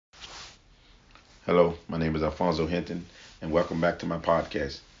Hello, my name is Alfonso Hinton, and welcome back to my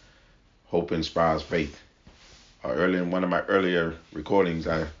podcast, Hope Inspires Faith. Earlier in one of my earlier recordings,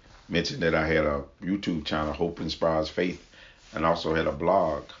 I mentioned that I had a YouTube channel, Hope Inspires Faith, and also had a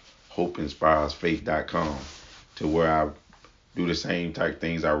blog, hopeinspiresfaith.com, to where I do the same type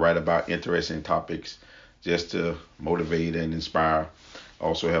things. I write about interesting topics just to motivate and inspire. I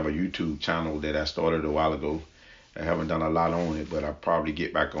also have a YouTube channel that I started a while ago. I haven't done a lot on it, but I'll probably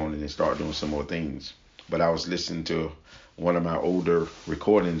get back on it and start doing some more things. But I was listening to one of my older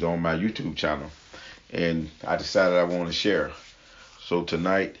recordings on my YouTube channel, and I decided I want to share. So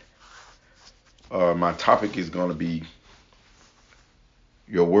tonight, my topic is going to be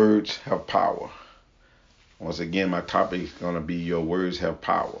your words have power. Once again, my topic is going to be your words have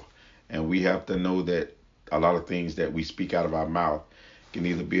power. And we have to know that a lot of things that we speak out of our mouth can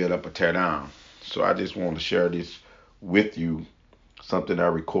either build up or tear down. So I just want to share this with you, something I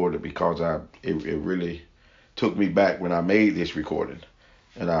recorded because it really took me back when I made this recording.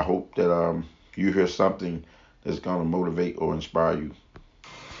 And I hope that you hear something that's going to motivate or inspire you.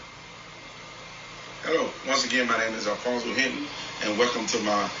 Hello, once again, my name is Alfonso Hinton, and welcome to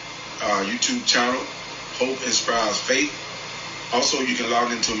my YouTube channel, Hope Inspires Faith. Also, you can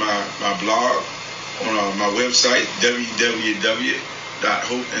log into my blog on my website,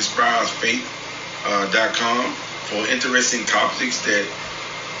 www.hopeinspiresfaith.com, for interesting topics that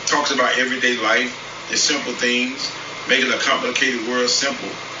talks about everyday life, the simple things, making a complicated world simple.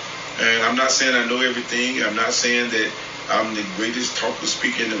 And I'm not saying I know everything. I'm not saying that I'm the greatest talker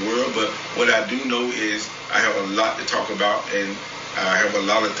speaker in the world, but what I do know is I have a lot to talk about, and I have a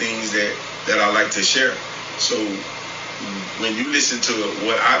lot of things that I like to share. So when you listen to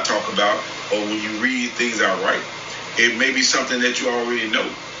what I talk about, or when you read things I write, it may be something that you already know.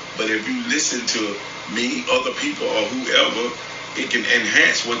 But if you listen to me, other people, or whoever, it can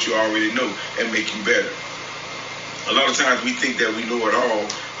enhance what you already know and make you better. A lot of times we think that we know it all.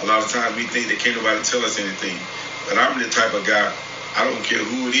 A lot of times we think that can't nobody tell us anything. But I'm the type of guy, I don't care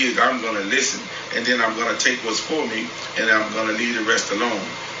who it is, I'm going to listen. And then I'm going to take what's for me, and I'm going to leave the rest alone.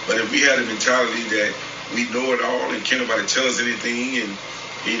 But if we had a mentality that we know it all and can't nobody tell us anything, and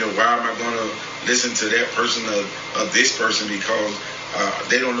why am I going to listen to that person or this person because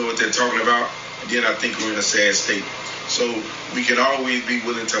they don't know what they're talking about, then I think we're in a sad state. So we can always be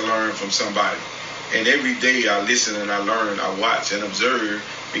willing to learn from somebody. And every day I listen and I learn, I watch and observe,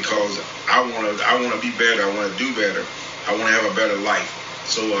 because I want to be better. I want to do better. I want to have a better life.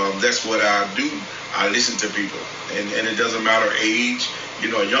 So that's what I do. I listen to people, and it doesn't matter age.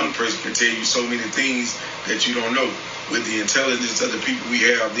 A young person can tell you so many things that you don't know. With the intelligence of the people we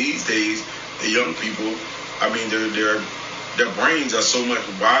have these days, the young people, I mean, their brains are so much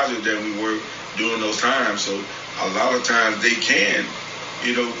wiser than we were during those times. So a lot of times they can,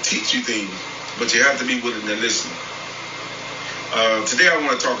 teach you things, but you have to be willing to listen. Today I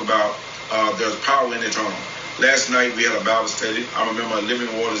want to talk about there's power in the tongue. Last night we had a Bible study. I'm a member of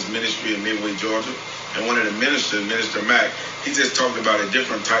Living Waters Ministry in Midway, Georgia. And one of the ministers, Minister Mack, he just talked about the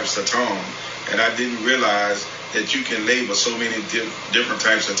different types of tongue. And I didn't realize that you can label so many different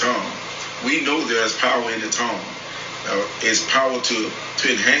types of tongue. We know there's power in the tongue. It's power to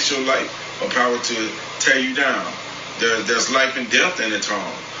enhance your life, or power to tear you down. There's life and death in the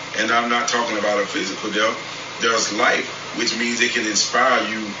tongue. And I'm not talking about a physical death. There's life, which means it can inspire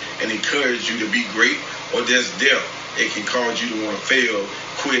you and encourage you to be great, or there's death. It can cause you to want to fail,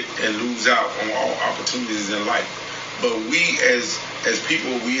 quit, and lose out on all opportunities in life. But we as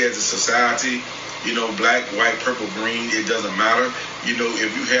people, we as a society, black, white, purple, green, it doesn't matter.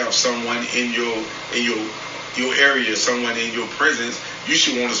 If you have someone in your area, someone in your presence, you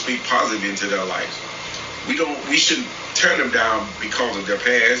should want to speak positive into their lives. We shouldn't tear them down because of their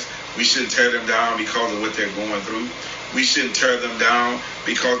past. We shouldn't tear them down because of what they're going through. We shouldn't tear them down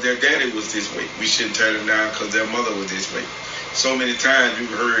because their daddy was this way. We shouldn't tear them down because their mother was this way. So many times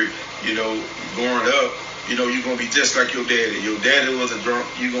you've heard, growing up, you're going to be just like your daddy. Your daddy was a drunk,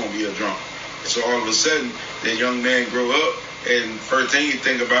 you're going to be a drunk. So all of a sudden, that young man grow up, and first thing you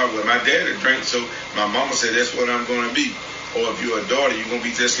think about, well, my daddy drank, so my mama said that's what I'm going to be. Or if you're a daughter, you're going to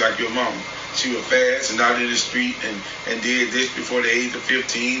be just like your mama. She was fast and out in the street and did this before the age of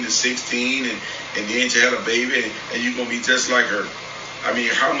 15 to 16, and then she had a baby, and you're going to be just like her. I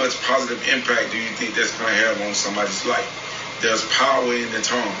mean, how much positive impact do you think that's going to have on somebody's life? There's power in the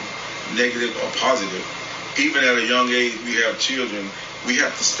tongue, negative or positive. Even at a young age, we have children. We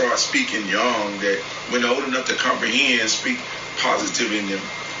have to start speaking young, that when they're old enough to comprehend, speak positive in them.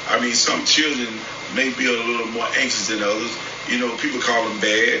 I mean, some children may be a little more anxious than others. People call them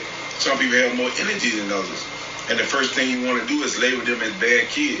bad. Some people have more energy than others. And the first thing you want to do is label them as bad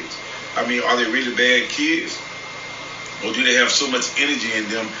kids. I mean, are they really bad kids? Or do they have so much energy in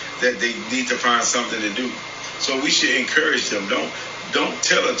them that they need to find something to do? So we should encourage them. Don't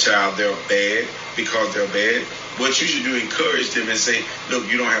tell a child they're bad because they're bad. What you should do, encourage them and say, look,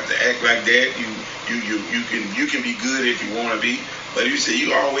 you don't have to act like that. You can be good if you want to be. But if you say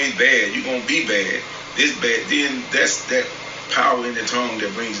you always bad, you're gonna be bad. This bad, then that's that power in the tongue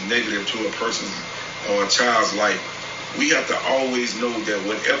that brings negative to a person's or a child's life. We have to always know that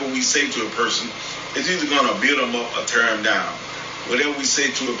whatever we say to a person, it's either going to build them up or tear them down. Whatever we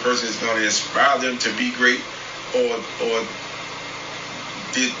say to a person is going to inspire them to be great or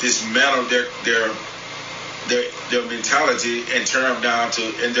dismantle their mentality and tear them down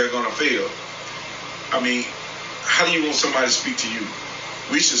and they're going to fail. I mean, how do you want somebody to speak to you?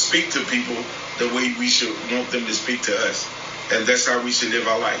 We should speak to people the way we should want them to speak to us. And that's how we should live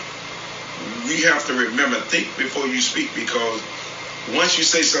our life. We have to remember, think before you speak, because once you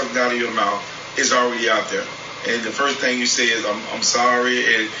say something out of your mouth, it's already out there. And the first thing you say is, I'm sorry,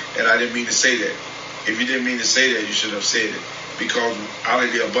 and I didn't mean to say that. If you didn't mean to say that, you shouldn't have said it. Because out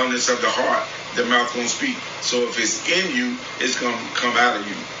of the abundance of the heart, the mouth going to speak. So if it's in you, it's going to come out of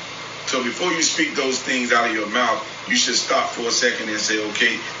you. So before you speak those things out of your mouth, you should stop for a second and say,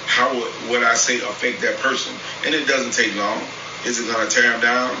 okay, how would I say affect that person? And it doesn't take long. Is it going to tear them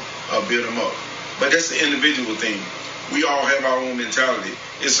down or build them up? But that's the individual thing. We all have our own mentality.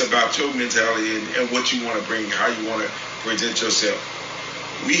 It's about your mentality and what you want to bring, how you want to present yourself.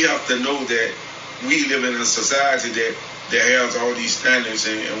 We have to know that we live in a society that has all these standards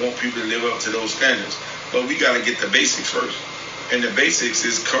and want people to live up to those standards. But we got to get the basics first. And the basics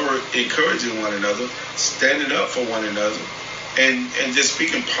is encouraging one another, standing up for one another, and just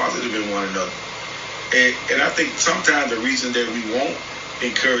speaking positive in one another. And I think sometimes the reason that we won't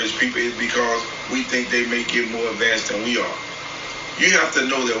encourage people is because we think they may get more advanced than we are. You have to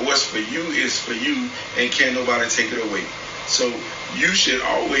know that what's for you is for you and can't nobody take it away. So you should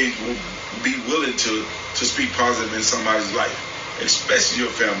always be willing to speak positive in somebody's life, especially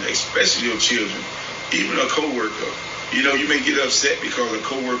your family, especially your children, even a coworker. You know, you may get upset because a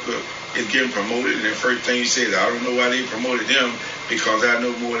coworker is getting promoted, and the first thing you say is, I don't know why they promoted them because I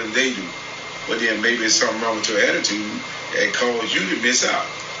know more than they do. But then maybe it's something wrong with your attitude that caused you to miss out.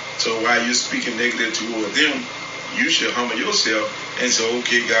 So while you're speaking negative toward them, you should humble yourself and say,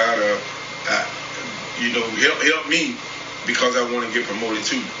 okay, God, help me because I want to get promoted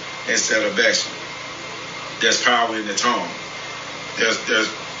too, instead of bashing. There's power in the tongue.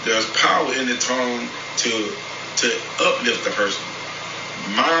 There's power in the tongue to uplift the person.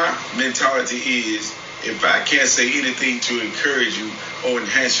 My mentality is, if I can't say anything to encourage you or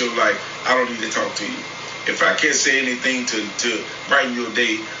enhance your life, I don't need to talk to you. If I can't say anything to brighten your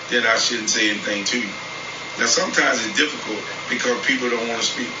day, then I shouldn't say anything to you. Now, sometimes it's difficult because people don't want to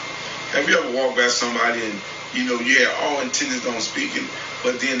speak. Have you ever walked by somebody and, you had all intentions on speaking,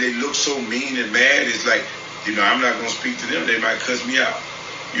 but then they look so mean and mad, it's like, I'm not going to speak to them. They might cuss me out.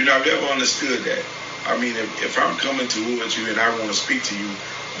 I've never understood that. I mean, if I'm coming towards you and I want to speak to you,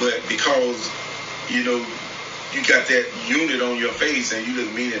 but because, you got that unit on your face and you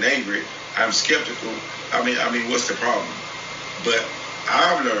look mean and angry, I'm skeptical. I mean, what's the problem? But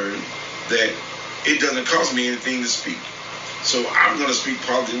I've learned that it doesn't cost me anything to speak. So I'm going to speak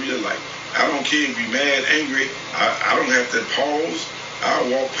positive in your life. I don't care if you're mad, angry. I don't have to pause.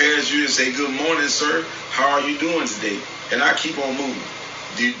 I'll walk past you and say, good morning, sir. How are you doing today? And I keep on moving.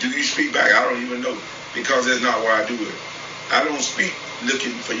 Do you speak back? I don't even know, because that's not why I do it. I don't speak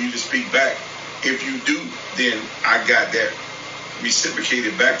looking for you to speak back. If you do, then I got that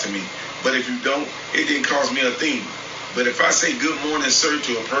reciprocated back to me. But if you don't, it didn't cost me a thing. But if I say good morning, sir,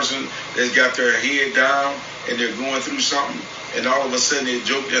 to a person that's got their head down and they're going through something, and all of a sudden it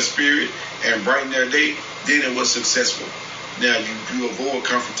joke their spirit and brighten their day, then it was successful. Now, you avoid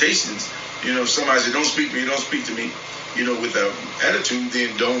confrontations. If somebody says, don't speak to me, don't speak to me, with an attitude,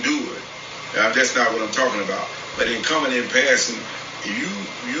 then don't do it. Now, that's not what I'm talking about. But in coming in passing, you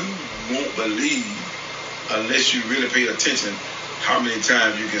won't believe, unless you really pay attention, how many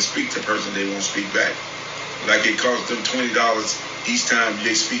times you can speak to a person they won't speak back. Like it costs them $20 each time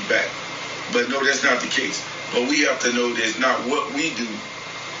they speak back. But no, that's not the case. But we have to know that it's not what we do.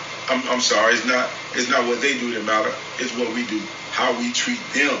 I'm sorry, it's not what they do that matter. It's what we do. How we treat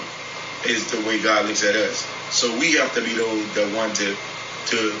them is the way God looks at us. So we have to be the one to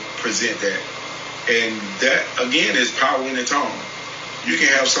present that. And that, again, is power in the tongue. You can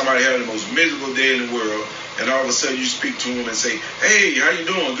have somebody having the most miserable day in the world, and all of a sudden you speak to them and say, hey, how you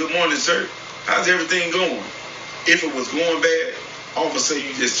doing? Good morning, sir. How's everything going? If it was going bad, all of a sudden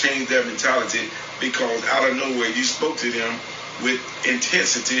you just changed their mentality because out of nowhere you spoke to them with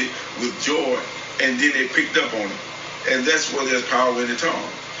intensity, with joy, and then they picked up on it. And that's where there's power in the tongue.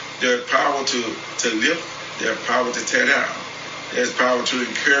 There's power to lift, there's power to tear down. There's power to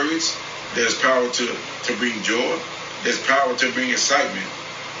encourage, there's power to bring joy, there's power to bring excitement.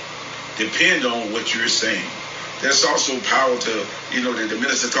 Depend on what you're saying. There's also power to, the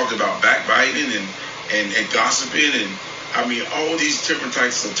minister talked about backbiting and gossiping, and I mean all these different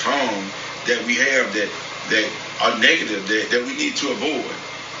types of tongue that we have that are negative, that we need to avoid.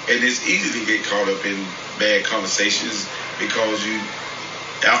 And it's easy to get caught up in bad conversations because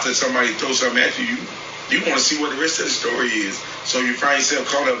after somebody throws something at you, you want to see what the rest of the story is. So you find yourself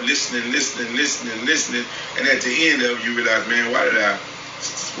caught up listening, and at the end of it, you realize, man, why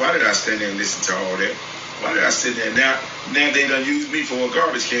did I stand there and listen to all that? Why did I sit there? Now they done use me for a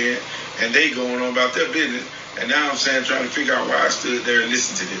garbage can, and they going on about their business. And now I'm trying to figure out why I stood there and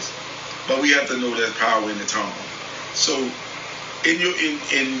listened to this. But we have to know there's power in the tongue. So in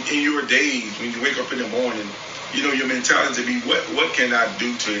your days, when you wake up in the morning, your mentality to be, what can I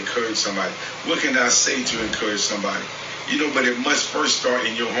do to encourage somebody? What can I say to encourage somebody? But it must first start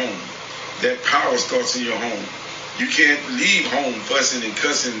in your home. That power starts in your home. You can't leave home fussing and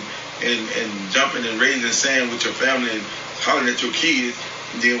cussing and jumping and raising sand with your family and hollering at your kids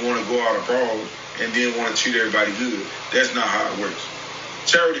and then want to go out abroad and then want to treat everybody good. That's not how it works.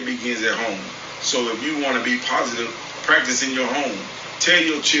 Charity begins at home. So if you want to be positive, practice in your home. Tell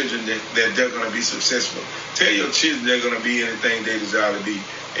your children that they're going to be successful. Tell your children they're going to be anything they desire to be.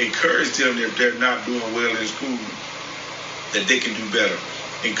 Encourage them if they're not doing well in school, that they can do better.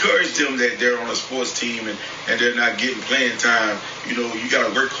 Encourage them that they're on a sports team and they're not getting playing time. You got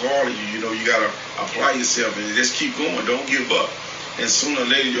to work harder. You got to apply yourself and just keep going. Don't give up. And sooner or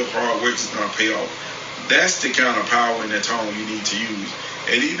later, your hard work is going to pay off. That's the kind of power in the tongue you need to use.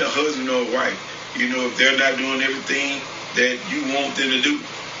 And either husband or wife, if they're not doing everything that you want them to do,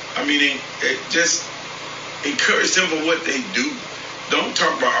 just encourage them for what they do. Don't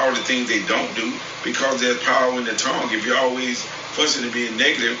talk about all the things they don't do, because there's power in the tongue. If you're always fussing and being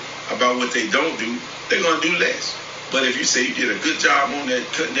negative about what they don't do, they're going to do less. But if you say you did a good job on that,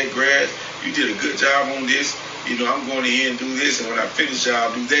 cutting that grass, you did a good job on this, I'm going ahead and do this, and when I finish,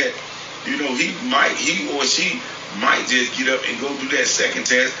 I'll do that. He or she might just get up and go do that second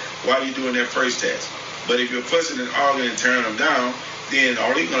task while you're doing that first task. But if you're fussing and arguing and tearing them down, then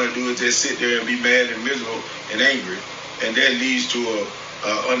all they're going to do is just sit there and be mad and miserable and angry. And that leads to a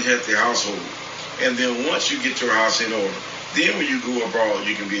unhealthy household. And then once you get your house in order, then when you go abroad,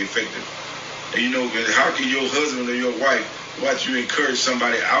 you can be effective. And how can your husband or your wife watch you encourage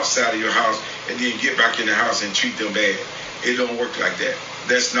somebody outside of your house and then get back in the house and treat them bad? It don't work like that.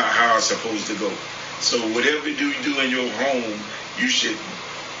 That's not how it's supposed to go. So whatever you do in your home, you should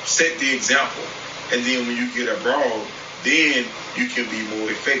set the example. And then when you get abroad, then you can be more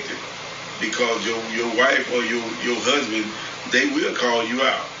effective. Because your wife or your husband, they will call you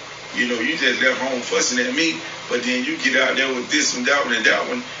out. You just left home fussing at me, but then you get out there with this and that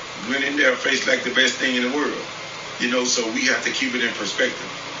one, grinning their face like the best thing in the world. So we have to keep it in perspective.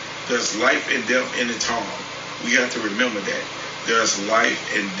 There's life and death in the tongue. We have to remember that. There's life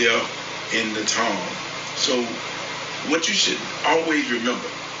and death in the tongue. So what you should always remember,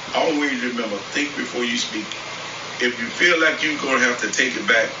 think before you speak. If you feel like you're going to have to take it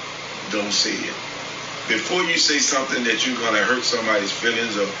back, don't say it. Before you say something that you're going to hurt somebody's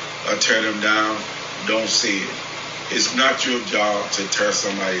feelings or tear them down, don't say it. It's not your job to tear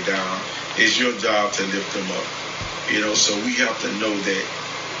somebody down. It's your job to lift them up. So we have to know that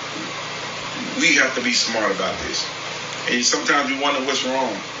we have to be smart about this. And sometimes we wonder what's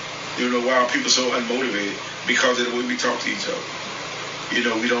wrong. Why are people so unmotivated? Because of the way we talk to each other. We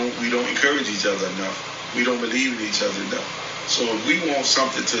don't encourage each other enough. We don't believe in each other enough. So if we want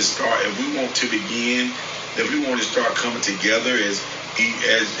something to start, if we want to begin, if we want to start coming together as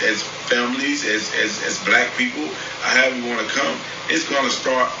families, as black people, however you want to come, it's going to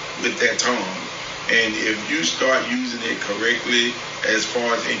start with that tongue. And if you start using it correctly as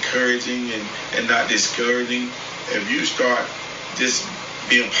far as encouraging and not discouraging, if you start just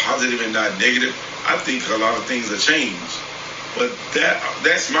being positive and not negative, I think a lot of things will change. But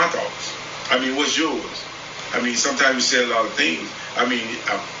that's my thoughts. What's yours? Sometimes you say a lot of things.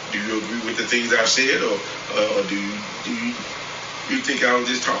 Do you agree with the things I've said, or do you think I was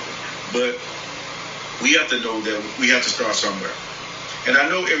just talking? But we have to know that we have to start somewhere. And I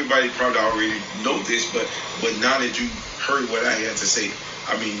know everybody probably already know this, but now that you heard what I had to say,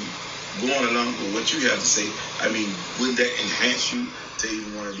 going along with what you have to say, would that enhance you to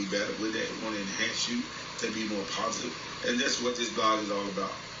even want to be better? Would that want to enhance you to be more positive? And that's what this blog is all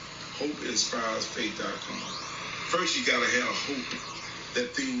about. HopeInspiresFaith.com. First, you gotta have hope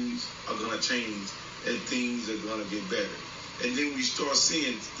that things are gonna change and things are gonna get better. And then we start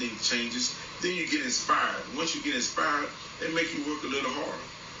seeing things changes. Then you get inspired. Once you get inspired, it make you work a little harder.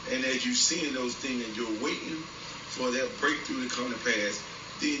 And as you seeing those things and you're waiting for that breakthrough to come to pass,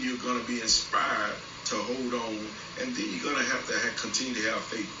 then you're gonna be inspired to hold on, and then you're gonna have to continue to have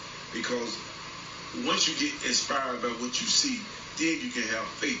faith, because once you get inspired by what you see, then you can have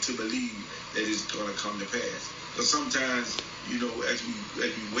faith to believe that it's gonna come to pass. Because sometimes, as we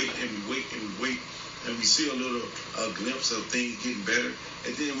wait and we wait and we wait, and we see a glimpse of things getting better,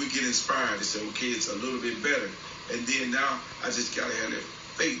 and then we get inspired to say, okay, it's a little bit better, and then now I just gotta have that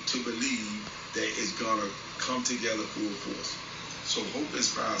faith to believe that it's gonna come together full force. So hope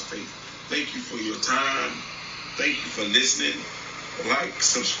inspires faith. Thank you for your time. Thank you for listening. Like,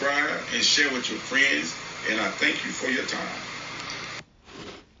 subscribe, and share with your friends. And I thank you for your time.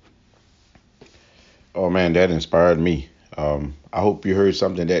 Oh man, that inspired me. I hope you heard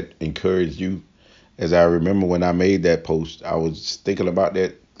something that encouraged you. As I remember when I made that post, I was thinking about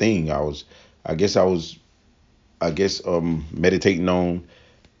that thing. I guess meditating on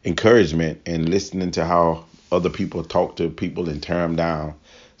encouragement and listening to how other people talk to people and tear them down.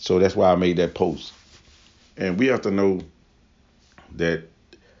 So that's why I made that post. And we have to know that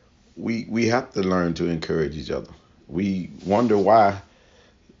we have to learn to encourage each other. We wonder why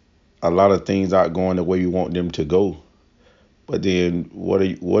a lot of things aren't going the way we want them to go. But then what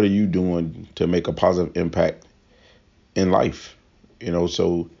are you doing to make a positive impact in life?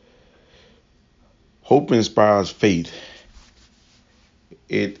 So hope inspires faith.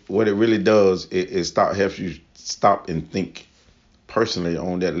 What it really does, it helps you stop and think personally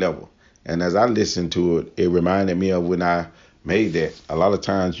on that level. And as I listened to it, it reminded me of when I made that. A lot of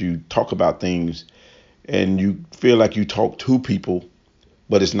times you talk about things and you feel like you talk to people,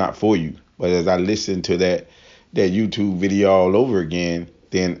 but it's not for you. But as I listened to that YouTube video all over again,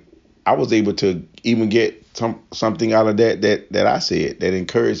 then I was able to even get something out of that I said that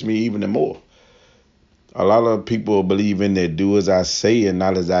encouraged me even more. A lot of people believe in that do as I say and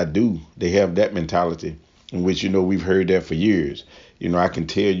not as I do. They have that mentality, in which, we've heard that for years. I can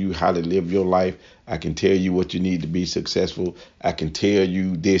tell you how to live your life. I can tell you what you need to be successful. I can tell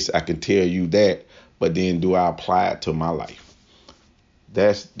you this. I can tell you that. But then do I apply it to my life?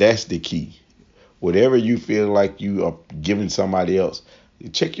 That's the key. Whatever you feel like you are giving somebody else,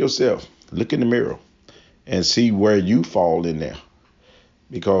 check yourself. Look in the mirror and see where you fall in there.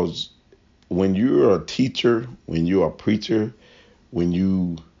 Because when you're a teacher, when you're a preacher, when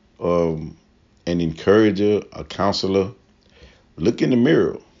you an encourager, a counselor, look in the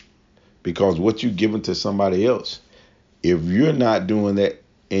mirror, because what you're giving to somebody else, if you're not doing that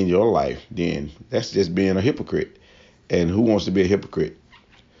in your life, then that's just being a hypocrite. And who wants to be a hypocrite?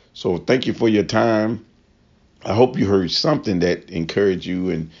 So thank you for your time. I hope you heard something that encouraged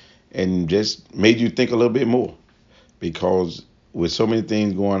you and just made you think a little bit more, because with so many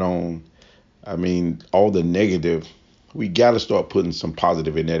things going on, all the negative, we got to start putting some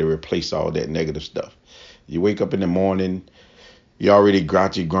positive in there to replace all that negative stuff. You wake up in the morning, you're already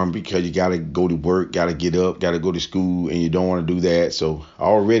grouchy, grumpy because you got to go to work, got to get up, got to go to school, and you don't want to do that. So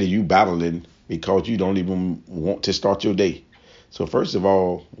already you battling because you don't even want to start your day. So first of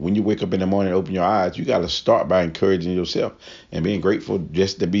all, when you wake up in the morning and open your eyes, you got to start by encouraging yourself and being grateful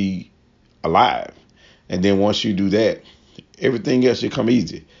just to be alive. And then once you do that, everything else should come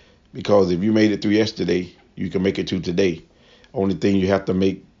easy. Because if you made it through yesterday, you can make it through today. Only thing, you have to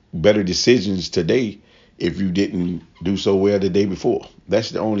make better decisions today if you didn't do so well the day before.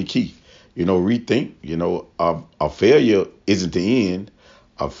 That's the only key. Rethink. A failure isn't the end.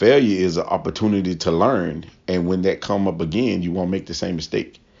 A failure is an opportunity to learn. And when that come up again, you won't make the same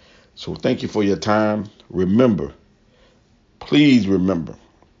mistake. So thank you for your time. Please remember,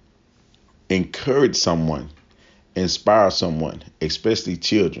 encourage someone, inspire someone, especially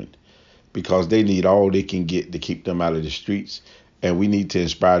children, because they need all they can get to keep them out of the streets. And we need to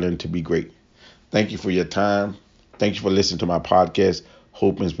inspire them to be great. Thank you for your time. Thank you for listening to my podcast,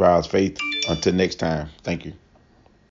 Hope Inspires Faith. Until next time, thank you.